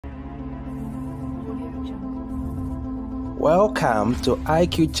Welcome to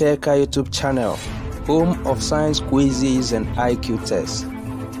IQ Checker YouTube channel, home of science quizzes and IQ tests.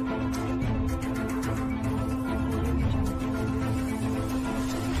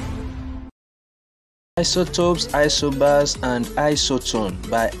 Isotopes, Isobars and Isotones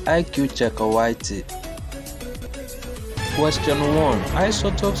by IQ Checker YT. Question 1.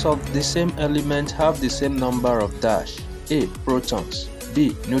 Isotopes of the same element have the same number of dash. A. Protons.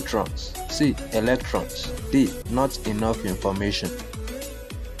 B. Neutrons. C. Electrons. D. Not enough information.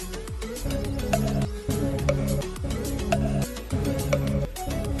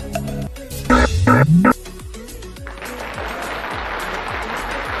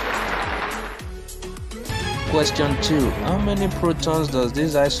 Question 2. How many protons does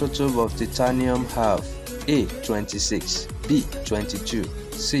this isotope of titanium have? A. 26. B. 22.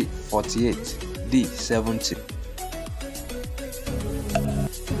 C. 48. D. 70.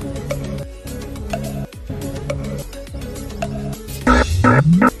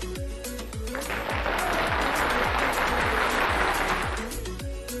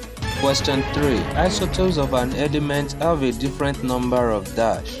 Question 3. Isotopes of an element have a different number of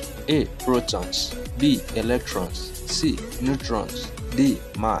dash. A. Protons. B. Electrons. C. Neutrons. D.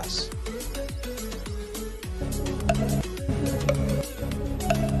 Mass.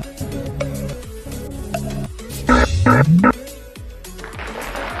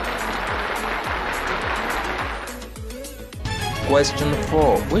 Question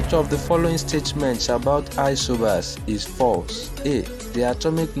 4. Which of the following statements about isobars is false? A. The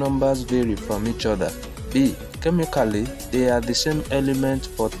atomic numbers vary from each other. B. Chemically, they are the same element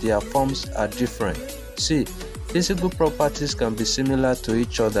but their forms are different. C. Physical properties can be similar to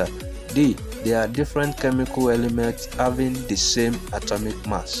each other. D. They are different chemical elements having the same atomic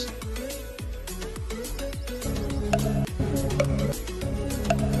mass.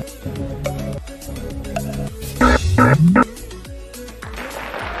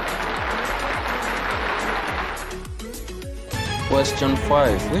 Question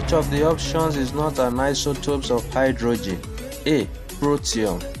 5. Which of the options is not an isotope of hydrogen? A.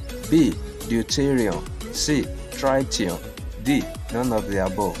 Protium. B. Deuterium. C. Tritium. D. None of the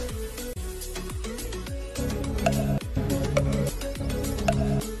above.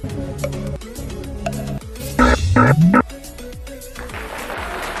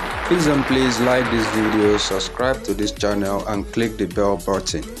 Please like this video, subscribe to this channel and click the bell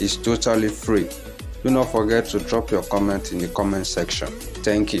button. It's totally free. Do not forget to drop your comment in the comment section.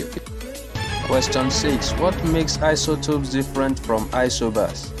 Thank you. Question 6. What makes isotopes different from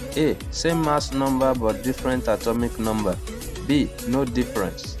isobars? A. Same mass number but different atomic number. B. No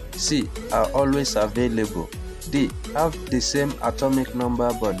difference. C. Are always available. D. Have the same atomic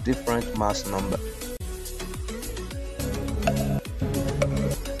number but different mass number.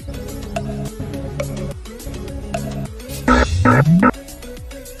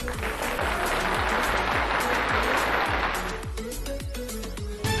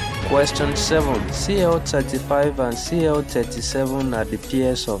 Question 7. Cl35 and Cl37 are the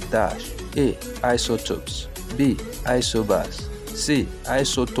pairs of dash. A. Isotopes. B. Isobars. C.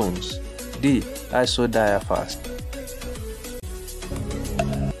 Isotones. D. Isodiaphers.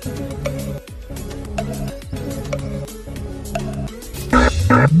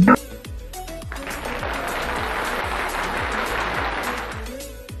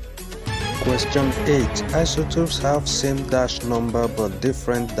 Question 8. Isotopes have same dash number but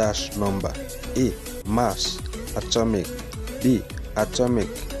different dash number. A. Mass. Atomic. B. Atomic.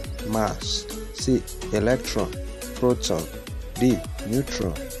 Mass. C. Electron. Proton. D.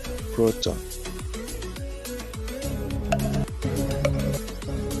 Neutron. Proton.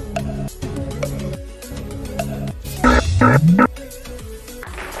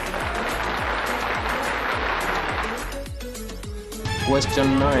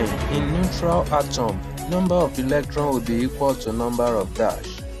 Question 9. In neutral atom, number of electrons will be equal to number of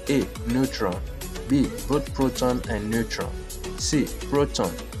dash. A. Neutron. B. Both proton and neutron. C.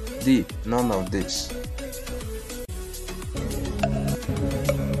 Proton. D. None of this.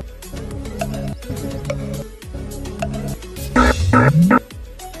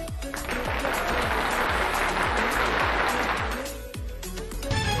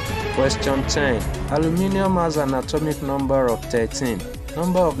 Question 10. Aluminium has an atomic number of 13.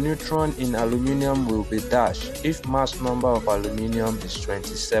 Number of neutrons in aluminium will be dash if mass number of aluminium is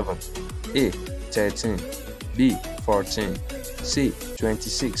 27. A. 13. B. 14. C.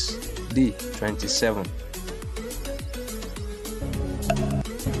 26. D. 27.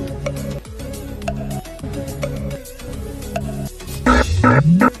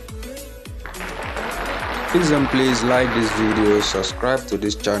 Please like this video, subscribe to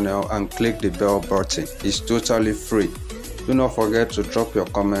this channel and click the bell button. It's totally free. Do not forget to drop your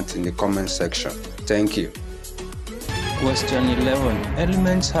comment in the comment section. Thank you. Question 11.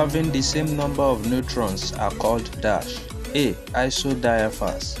 Elements having the same number of neutrons are called dash. A.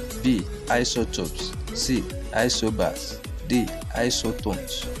 Isodiaphers. B. Isotopes. C. Isobars. D.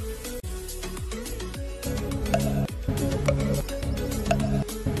 Isotones.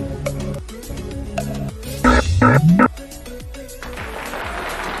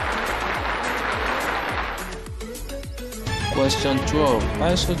 Question 12.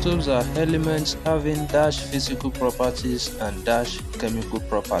 Isotopes are elements having dash physical properties and dash chemical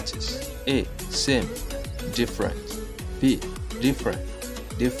properties. A. Same, different. B. Different,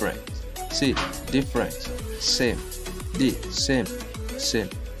 different. C. Different, same. D. Same, same.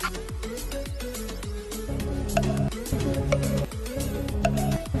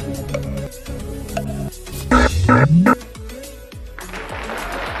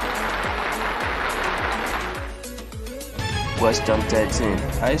 Question 13.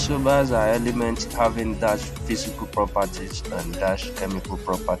 Isobars are elements having dash physical properties and dash chemical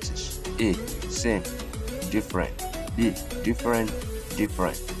properties. A. Same, different. B. Different,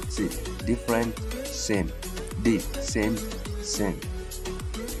 different. C. Different, same. D. Same, same.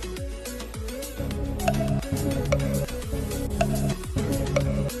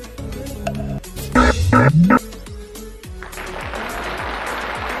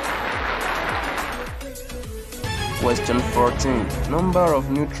 Question 14. Number of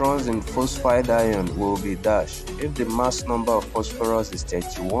neutrons in phosphide ion will be dash if the mass number of phosphorus is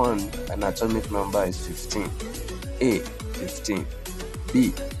 31 and atomic number is 15. A. 15.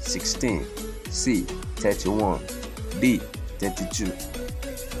 B. 16. C. 31. D. 32.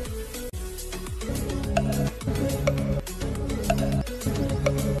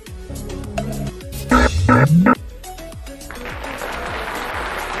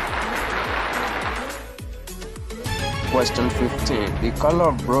 Question 15. The color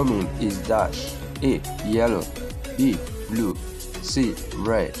of bromine is dash. A. Yellow. B. Blue. C.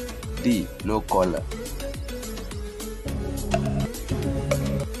 Red. D. No color.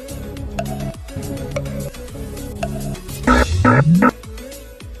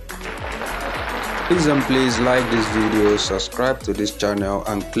 Please like this video, subscribe to this channel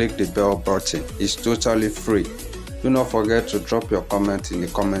and click the bell button. It's totally free. Do not forget to drop your comment in the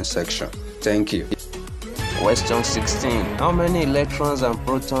comment section. Thank you. Question 16. How many electrons and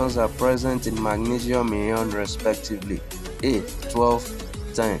protons are present in magnesium ion respectively? A.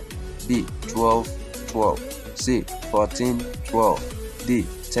 12, 10. B. 12, 12. C. 14, 12. D.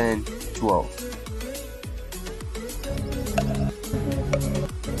 10, 12.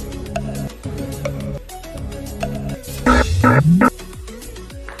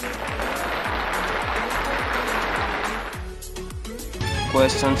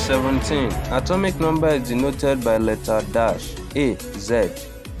 Question 17. Atomic number is denoted by letter dash. A. Z.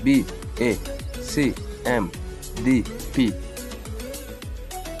 B. A. C. M. D. P.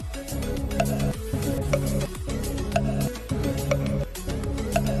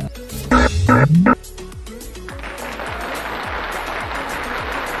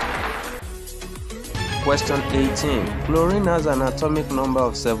 Question 18. Chlorine has an atomic number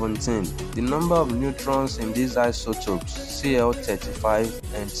of 17. The number of neutrons in these isotopes, Cl35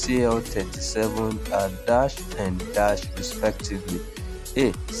 and Cl37, are dash and dash respectively.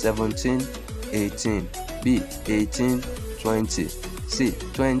 A. 17, 18. B. 18, 20. C.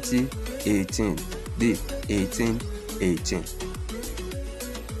 20, 18. D. 18, 18.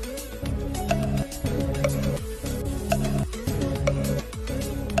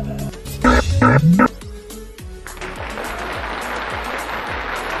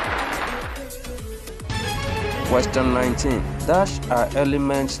 Question 19. Dash are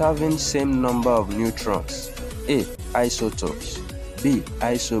elements having same number of neutrons. A. Isotopes. B.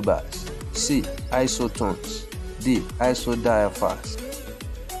 Isobars. C. Isotones. D. Isodiaphers.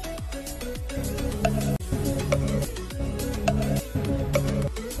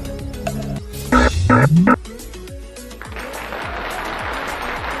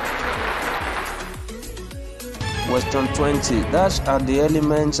 Question 20. Dash are the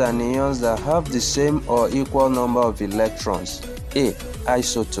elements and ions that have the same or equal number of electrons. A.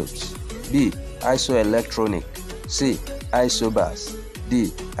 Isotopes. B. Isoelectronic. C. Isobars. D.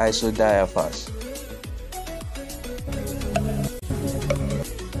 Isodiaphers.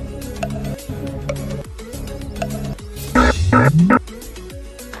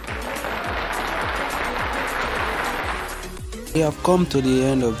 We have come to the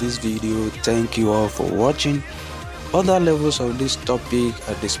end of this video. Thank you all for watching. Other levels of this topic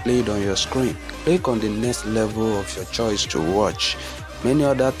are displayed on your screen. Click on the next level of your choice to watch. Many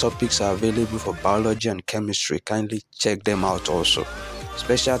other topics are available for biology and chemistry. Kindly check them out also.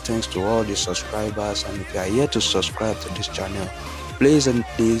 Special thanks to all the subscribers, and if you are yet to subscribe to this channel, please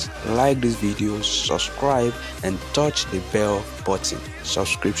like this video, subscribe and touch the bell button.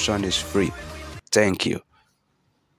 Subscription is free. Thank you.